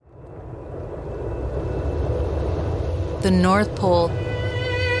The North Pole,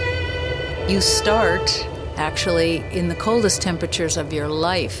 you start actually in the coldest temperatures of your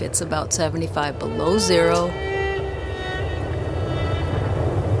life. It's about 75 below zero.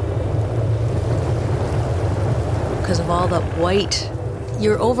 Because of all that white,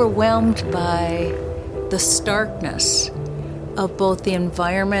 you're overwhelmed by the starkness of both the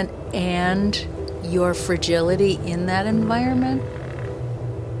environment and your fragility in that environment.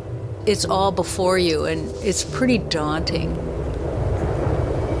 It's all before you, and it's pretty daunting.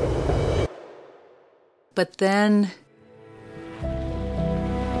 But then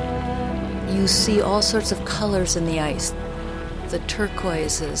you see all sorts of colors in the ice. The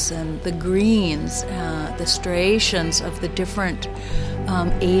turquoises and the greens, the striations of the different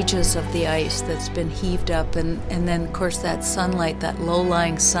ages of the ice that's been heaved up. And then, of course, that sunlight, that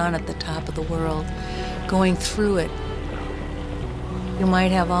low-lying sun at the top of the world, going through it. You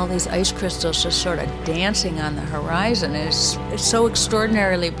might have all these ice crystals just sort of dancing on the horizon. It's so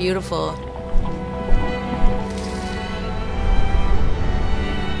extraordinarily beautiful.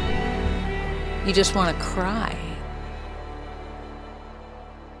 You just want to cry.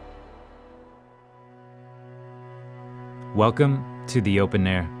 Welcome to The Open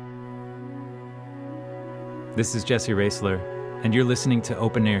Air. This is Jesse Raisler, and you're listening to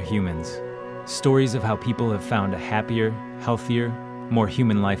Open Air Humans, stories of how people have found a happier, healthier, more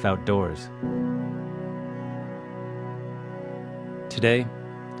human life outdoors. Today,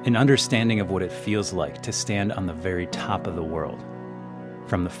 an understanding of what it feels like to stand on the very top of the world,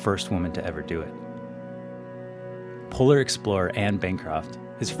 from the first woman to ever do it. Polar explorer Ann Bancroft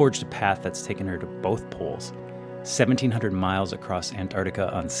has forged a path that's taken her to both poles, 1,700 miles across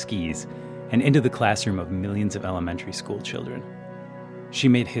Antarctica on skis, and into the classroom of millions of elementary school children. She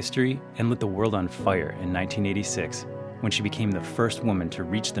made history and lit the world on fire in 1986 when she became the first woman to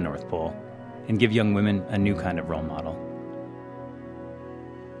reach the North Pole and give young women a new kind of role model.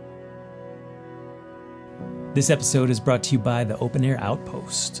 This episode is brought to you by the Open Air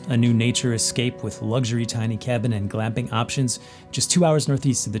Outpost, a new nature escape with luxury tiny cabin and glamping options just 2 hours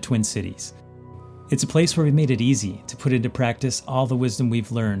northeast of the Twin Cities. It's a place where we've made it easy to put into practice all the wisdom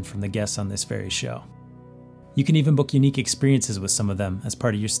we've learned from the guests on this very show. You can even book unique experiences with some of them as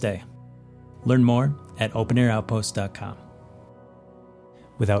part of your stay. Learn more at openairoutpost.com.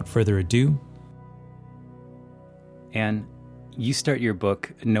 Without further ado, Ann, you start your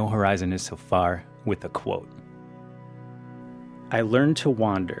book, No Horizon is So Far, with a quote. I learned to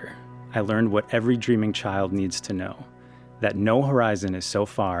wander. I learned what every dreaming child needs to know, that no horizon is so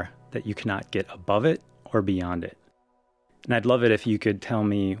far that you cannot get above it or beyond it. And I'd love it if you could tell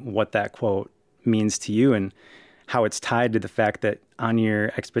me what that quote means to you and how it's tied to the fact that on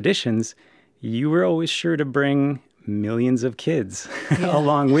your expeditions, you were always sure to bring millions of kids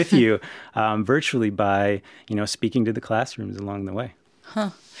along with you, virtually by, speaking to the classrooms along the way.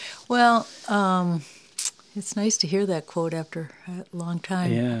 Well, it's nice to hear that quote after a long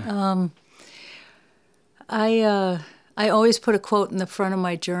time. Yeah. I always put a quote in the front of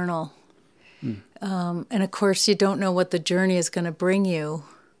my journal. And of course, you don't know what the journey is going to bring you.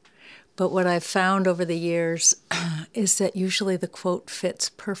 But what I've found over the years is that usually the quote fits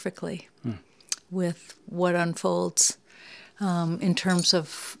perfectly with what unfolds in terms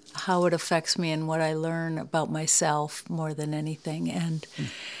of how it affects me and what I learn about myself more than anything. And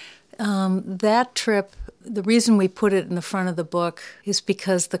that trip, the reason we put it in the front of the book is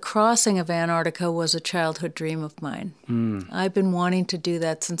because the crossing of Antarctica was a childhood dream of mine. I've been wanting to do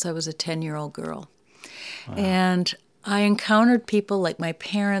that since I was a 10-year-old girl. Wow. And I encountered people like my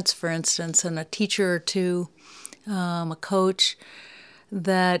parents, for instance, and a teacher or two, a coach,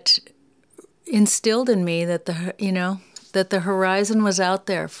 that instilled in me that the horizon was out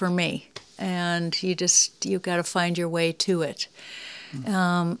there for me, and you got to find your way to it.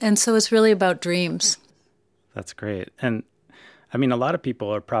 And so it's really about dreams. That's great. And I mean, a lot of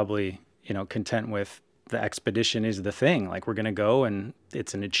people are probably, content with the expedition is the thing. Like, we're going to go and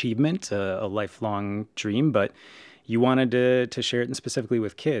it's an achievement, a lifelong dream, but you wanted to share it specifically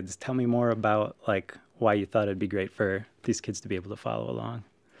with kids. Tell me more about why you thought it'd be great for these kids to be able to follow along.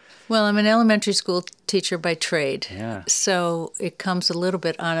 Well, I'm an elementary school teacher by trade, yeah. So it comes a little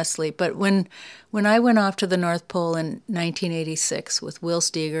bit honestly. But when I went off to the North Pole in 1986 with Will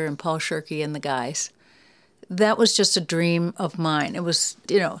Steger and Paul Shirky and the guys, that was just a dream of mine. It was,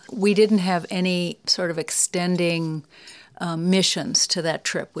 we didn't have any sort of extending missions to that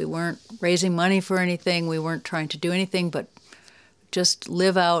trip. We weren't raising money for anything. We weren't trying to do anything but just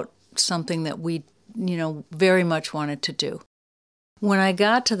live out something that we, very much wanted to do. When I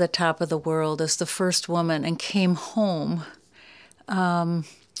got to the top of the world as the first woman and came home,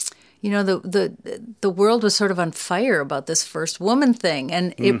 the world was sort of on fire about this first woman thing,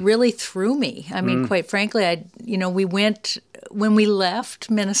 and it really threw me. I mean, quite frankly, when we left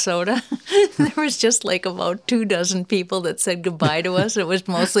Minnesota, there was just like about 24 people that said goodbye to us. It was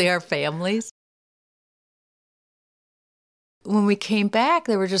mostly our families. When we came back,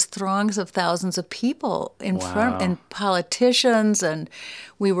 there were just throngs of thousands of people in front, and politicians, and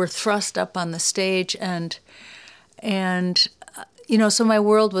we were thrust up on the stage, and so my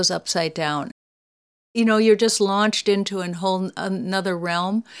world was upside down. You're just launched into a whole another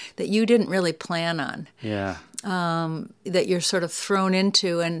realm that you didn't really plan on. Yeah. That you're sort of thrown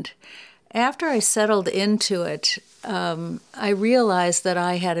into. And after I settled into it, I realized that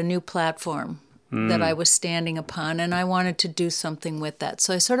I had a new platform that I was standing upon, and I wanted to do something with that.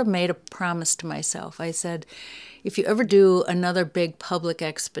 So I sort of made a promise to myself. I said, if you ever do another big public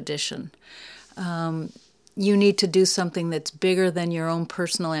expedition, you need to do something that's bigger than your own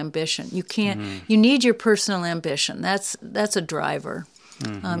personal ambition. You can't. You need your personal ambition. That's a driver.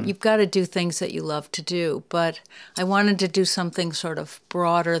 You've got to do things that you love to do. But I wanted to do something sort of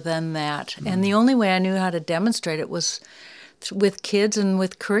broader than that. And the only way I knew how to demonstrate it was with kids and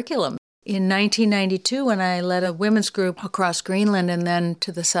with curriculum. In 1992, when I led a women's group across Greenland and then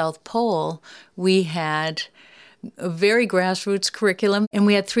to the South Pole, we had a very grassroots curriculum, and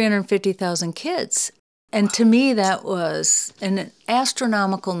we had 350,000 kids. And to me, that was an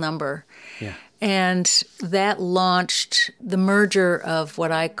astronomical number. Yeah. And that launched the merger of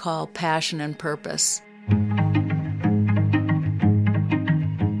what I call passion and purpose.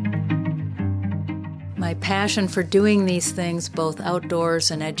 My passion for doing these things, both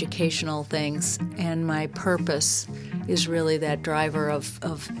outdoors and educational things, and my purpose is really that driver of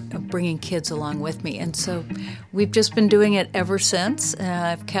bringing kids along with me. And so we've just been doing it ever since.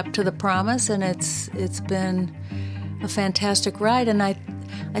 I've kept to the promise, and it's been a fantastic ride. And I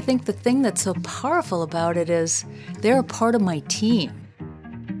think the thing that's so powerful about it is they're a part of my team.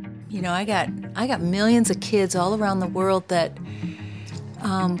 I got millions of kids all around the world that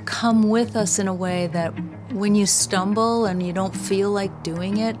come with us in a way that when you stumble and you don't feel like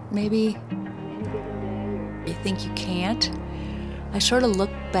doing it, maybe you think you can't, I sort of look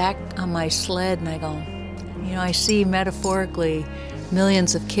back on my sled and I go, I see metaphorically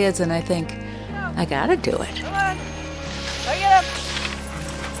millions of kids, and I think, I gotta do it. Come on, go get them.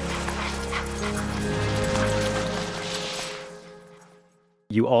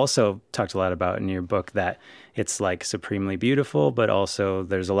 You also talked a lot about in your book that it's like supremely beautiful, but also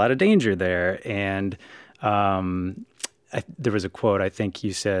there's a lot of danger there. And there was a quote, I think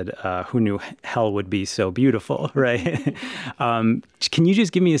you said, who knew hell would be so beautiful, right? Can you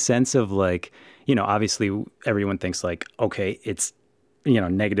just give me a sense of like, obviously everyone thinks like, okay, it's,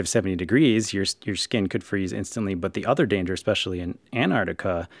 negative 70 degrees, your skin could freeze instantly. But the other danger, especially in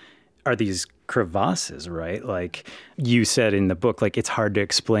Antarctica, are these crevasses, right? Like you said in the book, like it's hard to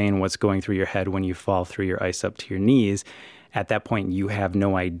explain what's going through your head when you fall through your ice up to your knees. At that point, you have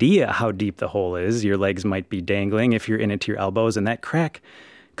no idea how deep the hole is. Your legs might be dangling if you're in it to your elbows, and that crack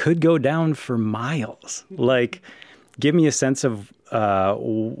could go down for miles. Like, give me a sense of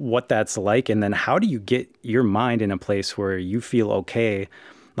what that's like, and then how do you get your mind in a place where you feel okay,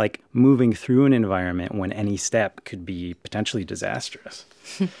 like moving through an environment when any step could be potentially disastrous?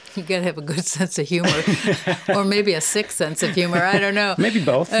 You got to have a good sense of humor, or maybe a sick sense of humor. I don't know. Maybe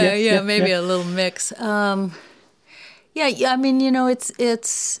both. Maybe a little mix. I mean,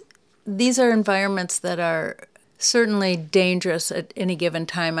 it's these are environments that are certainly dangerous at any given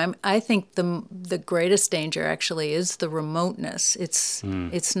time. I think the greatest danger actually is the remoteness. It's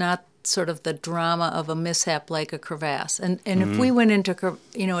not sort of the drama of a mishap like a crevasse. And if we went into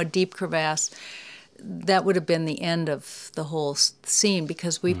a deep crevasse, that would have been the end of the whole scene,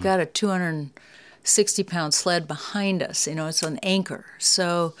 because we've got a 260-pound sled behind us. It's an anchor.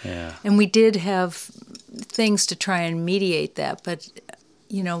 So, and we did have things to try and mediate that, but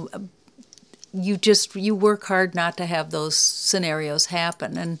you work hard not to have those scenarios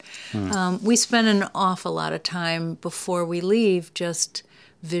happen. And we spend an awful lot of time before we leave just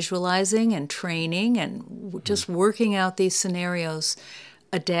visualizing and training and just working out these scenarios,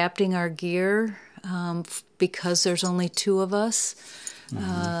 adapting our gear because there's only two of us,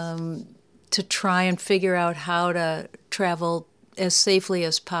 to try and figure out how to travel as safely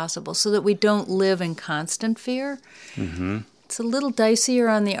as possible so that we don't live in constant fear. It's a little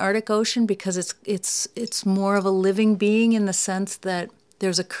dicier on the Arctic Ocean because it's more of a living being in the sense that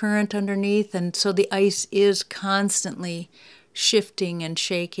there's a current underneath, and so the ice is constantly shifting and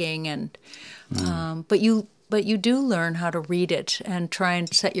shaking, and but but you do learn how to read it and try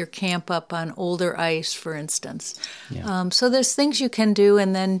and set your camp up on older ice, for instance. Yeah. So there's things you can do,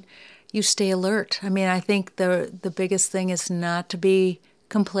 and then you stay alert. I mean, I think the biggest thing is not to be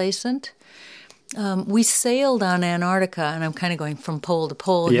complacent. We sailed on Antarctica, and I'm kind of going from pole to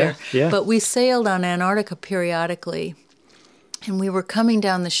pole here, but we sailed on Antarctica periodically, and we were coming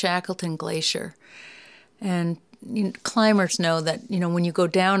down the Shackleton Glacier. And climbers know that, when you go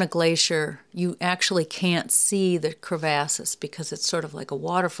down a glacier, you actually can't see the crevasses because it's sort of like a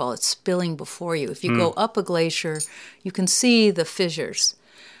waterfall. It's spilling before you. If you go up a glacier, you can see the fissures.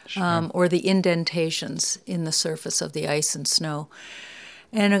 Sure. Or the indentations in the surface of the ice and snow.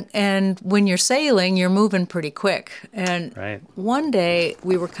 And when you're sailing, you're moving pretty quick. And one day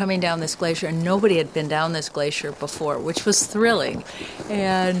we were coming down this glacier, and nobody had been down this glacier before, which was thrilling.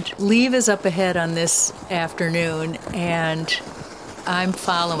 And Leave is up ahead on this afternoon, and I'm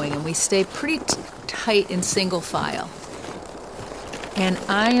following, and we stay pretty tight in single file. And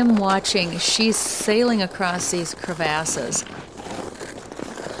I am watching, she's sailing across these crevasses,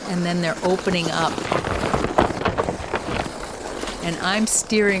 and then they're opening up. And I'm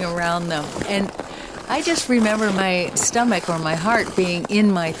steering around them. And I just remember my stomach or my heart being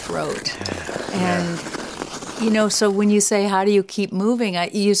in my throat. And, so when you say, how do you keep moving?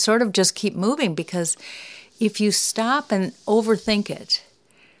 You sort of just keep moving, because if you stop and overthink it,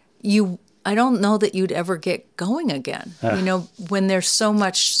 I don't know that you'd ever get going again. When there's so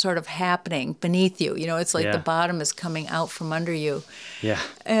much sort of happening beneath you, it's like the bottom is coming out from under you. Yeah.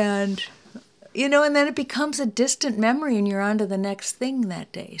 And, and then it becomes a distant memory, and you're on to the next thing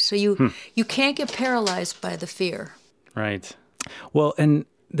that day. So you can't get paralyzed by the fear. Right. Well, and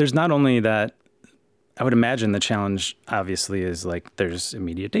there's not only that, I would imagine the challenge obviously is like there's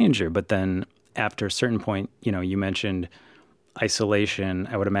immediate danger, but then after a certain point, you mentioned isolation.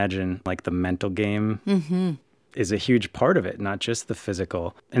 I would imagine like the mental game is a huge part of it, not just the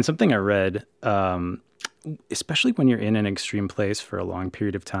physical. And something I read, especially when you're in an extreme place for a long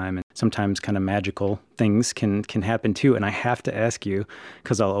period of time, and sometimes kind of magical things can happen too. And I have to ask you,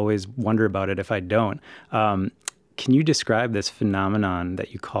 because I'll always wonder about it if I don't. Can you describe this phenomenon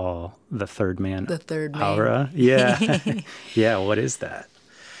that you call the third man? The third man. Aura? Yeah. Yeah, what is that?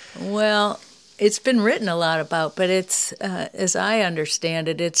 Well, it's been written a lot about, but it's, as I understand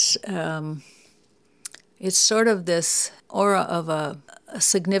it, it's sort of this aura of a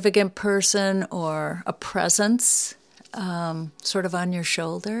significant person or a presence sort of on your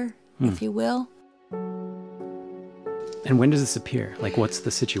shoulder, if you will. And when does this appear? Like, what's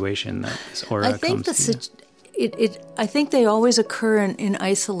the situation that this aura comes to? I think they always occur in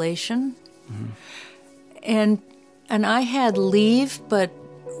isolation. And I had leave, but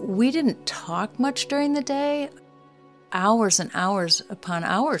we didn't talk much during the day. Hours and hours upon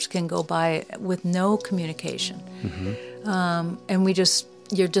hours can go by with no communication. And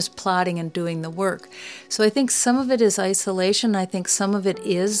you're just plotting and doing the work. So I think some of it is isolation. I think some of it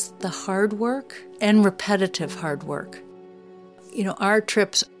is the hard work and repetitive hard work. Our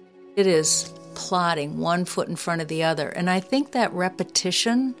trips, it is plotting one foot in front of the other. And I think that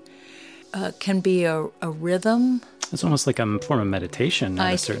repetition can be a rhythm. It's almost like a form of meditation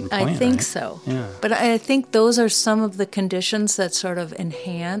at a certain point. I think so. Yeah. But I think those are some of the conditions that sort of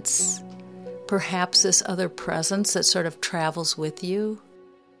enhance perhaps this other presence that sort of travels with you.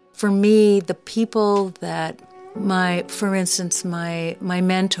 For me, the people that for instance, my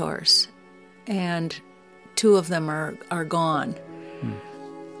mentors, and two of them are gone.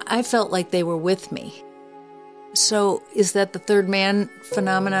 I felt like they were with me. So is that the third man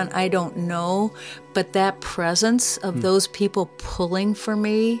phenomenon? I don't know. But that presence of those people pulling for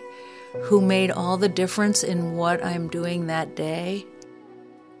me, who made all the difference in what I'm doing that day.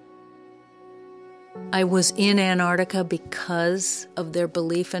 I was in Antarctica because of their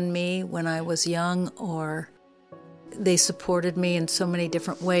belief in me when I was young, or they supported me in so many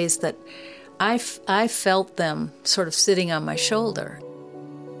different ways that I felt them sort of sitting on my shoulder.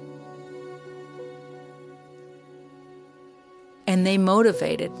 And they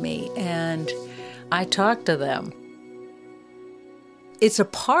motivated me, and I talked to them. It's a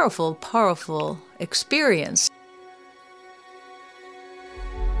powerful, powerful experience.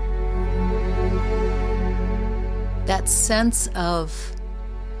 That sense of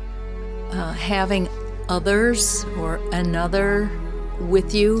having others or another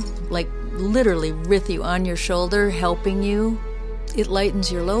with you, like literally with you on your shoulder, helping you, it lightens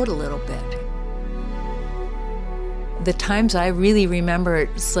your load a little bit. The times I really remember,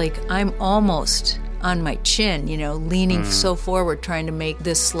 it's like I'm almost on my chin, leaning so forward, trying to make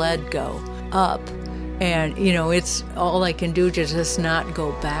this sled go up. And, it's all I can do to just not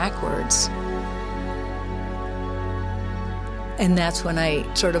go backwards. And that's when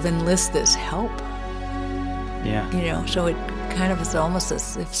I sort of enlist this help. Yeah. So it kind of is almost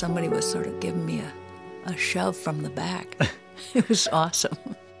as if somebody was sort of giving me a shove from the back. It was awesome.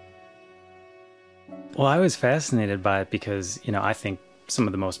 Well, I was fascinated by it because, I think some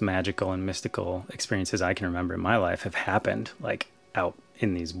of the most magical and mystical experiences I can remember in my life have happened like out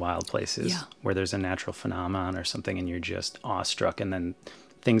in these wild places where there's a natural phenomenon or something and you're just awestruck, and then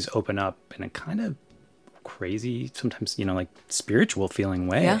things open up in a kind of crazy, sometimes, like spiritual feeling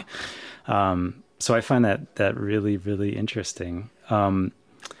way. Yeah. So I find that really, really interesting.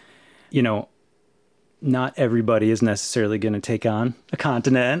 Not everybody is necessarily going to take on a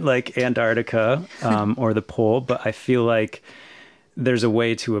continent like Antarctica or the pole, but I feel like there's a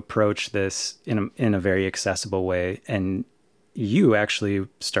way to approach this in a very accessible way. And you actually,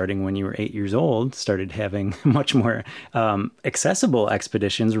 starting when you were 8 years old, started having much more accessible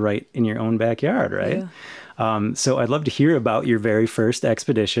expeditions right in your own backyard, right? Yeah. So I'd love to hear about your very first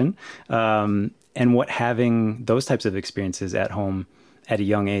expedition and what having those types of experiences at home at a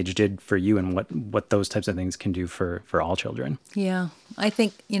young age did for you, and what those types of things can do for all children. Yeah, I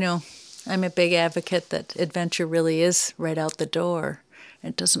think, I'm a big advocate that adventure really is right out the door.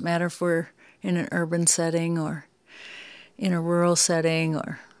 It doesn't matter if we're in an urban setting or in a rural setting,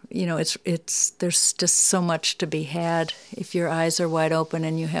 or, there's just so much to be had if your eyes are wide open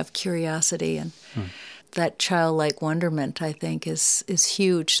and you have curiosity. And that childlike wonderment, I think, is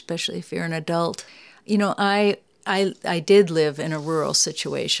huge, especially if you're an adult. I did live in a rural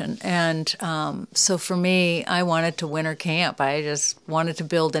situation, and so for me, I wanted to winter camp. I just wanted to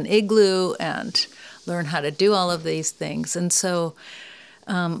build an igloo and learn how to do all of these things. And so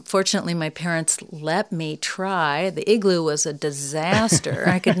fortunately, my parents let me try. The igloo was a disaster.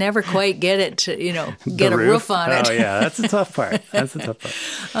 I could never quite get it to, get a roof on it. Oh, yeah, that's the tough part.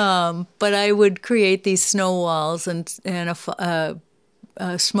 But I would create these snow walls and a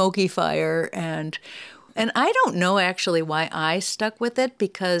smoky fire, and I don't know actually why I stuck with it,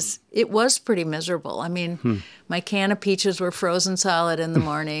 because it was pretty miserable. I mean, my can of peaches were frozen solid in the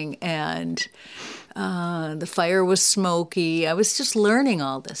morning, and the fire was smoky. I was just learning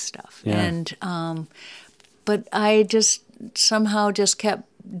all this stuff. Yeah. And but I just somehow just kept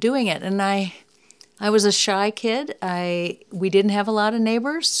doing it. And I was a shy kid. We didn't have a lot of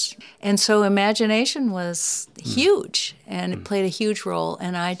neighbors. And so imagination was huge, and it played a huge role.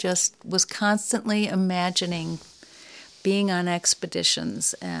 And I just was constantly imagining being on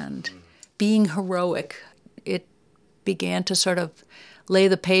expeditions and being heroic. It began to sort of lay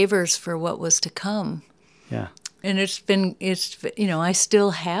the pavers for what was to come. Yeah. And I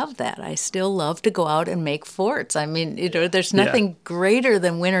still have that. I still love to go out and make forts. I mean, there's nothing greater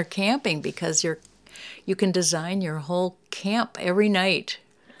than winter camping, because you can design your whole camp every night.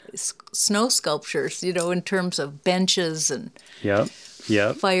 Snow sculptures, in terms of benches and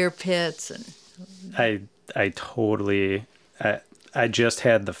fire pits. And I totally, I just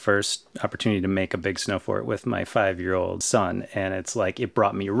had the first opportunity to make a big snow fort with my 5-year-old son. And it's like, it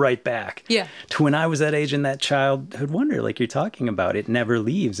brought me right back to when I was that age, and that childhood wonder, like you're talking about. It never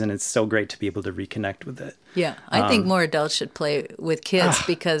leaves. And it's so great to be able to reconnect with it. Yeah. I think more adults should play with kids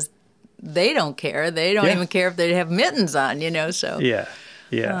because they don't care. They don't even care if they have mittens on, so. Yeah.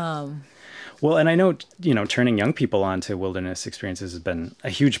 Yeah. Well, and I know, turning young people onto wilderness experiences has been a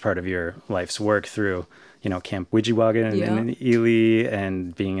huge part of your life's work through, Camp Widgewagon in Ely,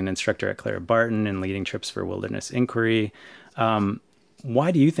 and being an instructor at Clara Barton and leading trips for wilderness inquiry.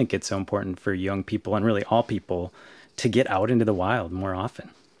 Why do you think it's so important for young people, and really all people, to get out into the wild more often?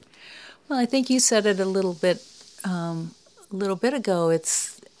 Well, I think you said it a little bit ago.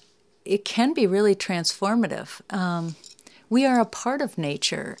 It can be really transformative. We are a part of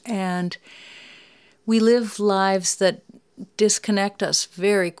nature, and we live lives that disconnect us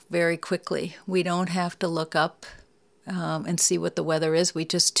very, very quickly. We don't have to look up and see what the weather is. We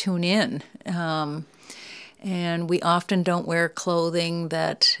just tune in. And we often don't wear clothing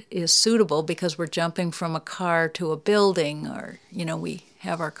that is suitable because we're jumping from a car to a building, or, we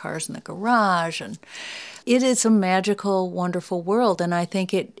have our cars in the garage. And it is a magical, wonderful world, and I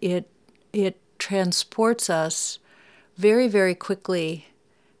think it transports us very, very quickly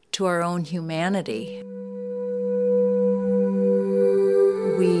to our own humanity.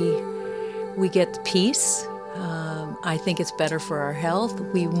 We get peace. I think it's better for our health.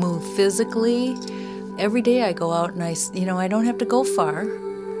 We move physically. Every day I go out and I don't have to go far.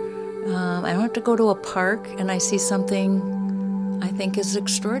 I don't have to go to a park, and I see something I think is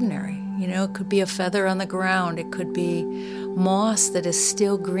extraordinary. It could be a feather on the ground. It could be moss that is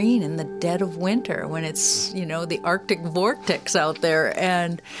still green in the dead of winter when it's, the Arctic vortex out there.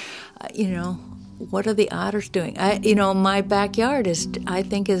 And, what are the otters doing? My backyard I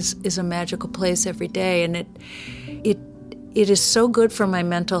think is a magical place every day, and it is so good for my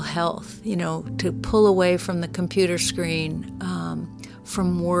mental health, to pull away from the computer screen,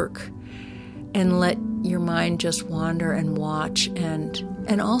 from work, and let your mind just wander and watch,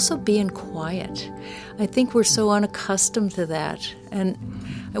 and also be in quiet. I think we're so unaccustomed to that, and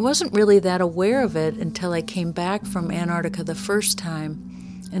I wasn't really that aware of it until I came back from Antarctica the first time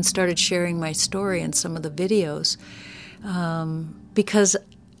and started sharing my story in some of the videos, because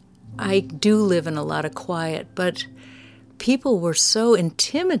I do live in a lot of quiet, but people were so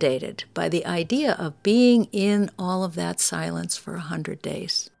intimidated by the idea of being in all of that silence for 100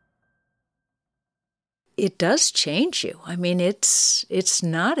 days. It does change you. I mean, it's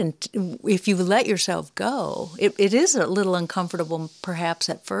not, if you let yourself go, it is a little uncomfortable perhaps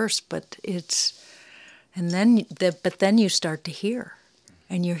at first, but then you start to hear.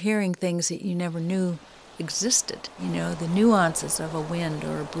 And you're hearing things that you never knew existed, the nuances of a wind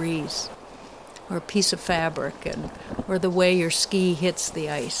or a breeze or a piece of fabric, or the way your ski hits the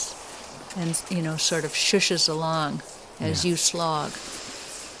ice and, sort of shushes along as you slog,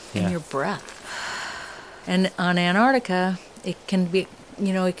 and your breath. And on Antarctica, it can be,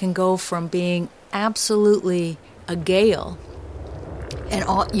 it can go from being absolutely a gale, and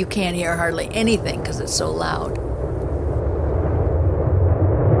you can't hear hardly anything because it's so loud.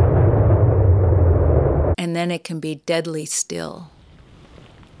 And then it can be deadly still.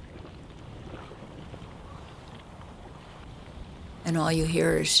 And all you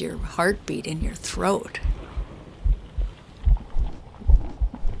hear is your heartbeat in your throat.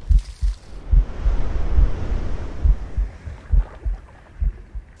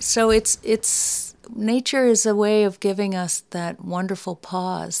 So it's nature is a way of giving us that wonderful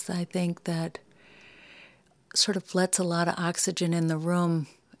pause, I think, that sort of lets a lot of oxygen in the room,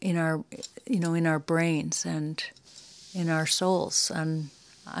 in our brains and in our souls. And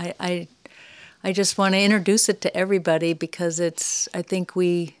I just want to introduce it to everybody, because I think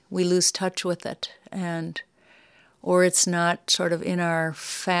we lose touch with it, or it's not sort of in our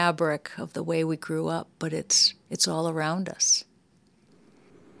fabric of the way we grew up, but it's all around us.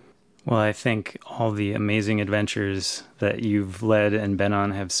 Well, I think all the amazing adventures that you've led and been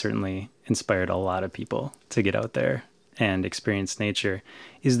on have certainly inspired a lot of people to get out there and experience nature.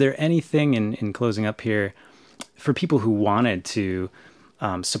 Is there anything in closing up here for people who wanted to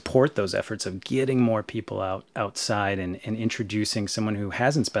support those efforts of getting more people outside and introducing someone who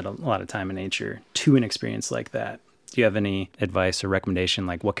hasn't spent a lot of time in nature to an experience like that? Do you have any advice or recommendation,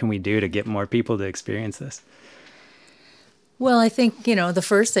 like what can we do to get more people to experience this? Well, I think, the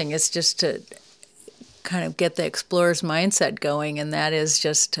first thing is just to kind of get the explorer's mindset going, and that is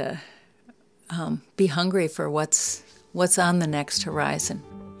just to be hungry for what's on the next horizon.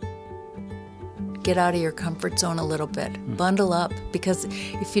 Get out of your comfort zone a little bit. Bundle up, because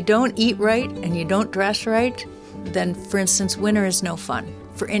if you don't eat right and you don't dress right, then, for instance, winter is no fun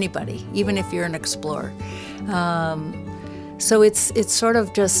for anybody, even if you're an explorer. So it's sort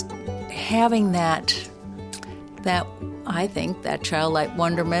of just having that I think that childlike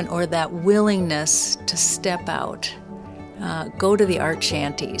wonderment, or that willingness to step out, go to the art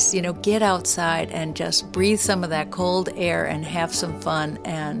shanties, get outside and just breathe some of that cold air and have some fun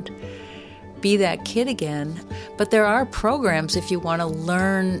and be that kid again. But there are programs if you want to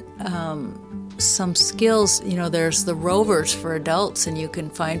learn some skills. There's the rovers for adults, and you can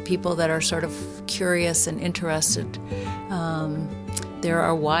find people that are sort of curious and interested. There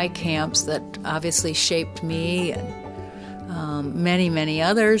are Y camps that obviously shaped me, and many, many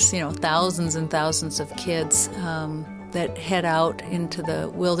others, thousands and thousands of kids that head out into the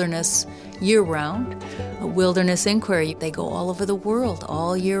wilderness year-round. A wilderness inquiry, they go all over the world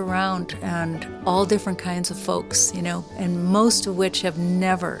all year round, and all different kinds of folks, and most of which have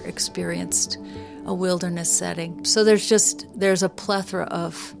never experienced a wilderness setting. So there's a plethora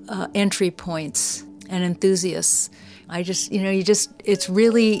of entry points and enthusiasts. It's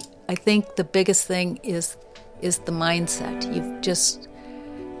really, I think the biggest thing is the mindset.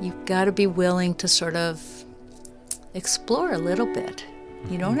 You've got to be willing to sort of explore a little bit.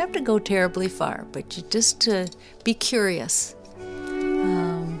 You don't have to go terribly far, but you just to be curious.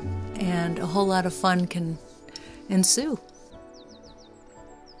 And a whole lot of fun can ensue.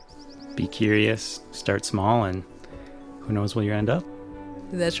 Be curious, start small, and who knows where you end up.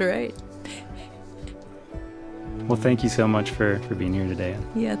 That's right. Well, thank you so much for being here today.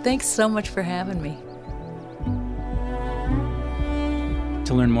 Yeah, thanks so much for having me.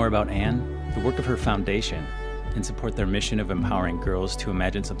 To learn more about Ann, the work of her foundation, and support their mission of empowering girls to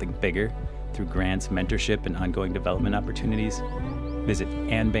imagine something bigger through grants, mentorship, and ongoing development opportunities, visit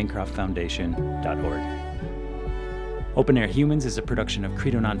annbancroftfoundation.org. Open Air Humans is a production of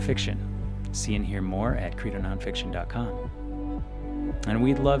Credo Nonfiction. See and hear more at credononfiction.com. And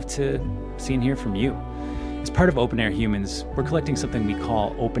we'd love to see and hear from you. As part of Open Air Humans, we're collecting something we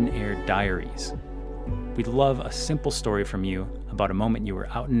call Open Air Diaries. We'd love a simple story from you about a moment you were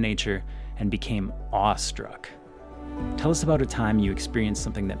out in nature and became awestruck. Tell us about a time you experienced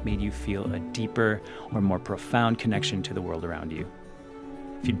something that made you feel a deeper or more profound connection to the world around you.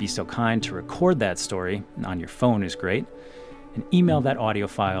 If you'd be so kind to record that story, on your phone is great, and email that audio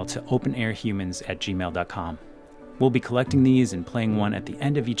file to openairhumans@gmail.com. We'll be collecting these and playing one at the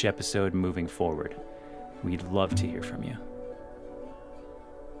end of each episode moving forward. We'd love to hear from you.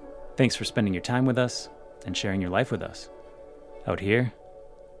 Thanks for spending your time with us and sharing your life with us out here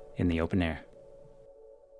in the open air.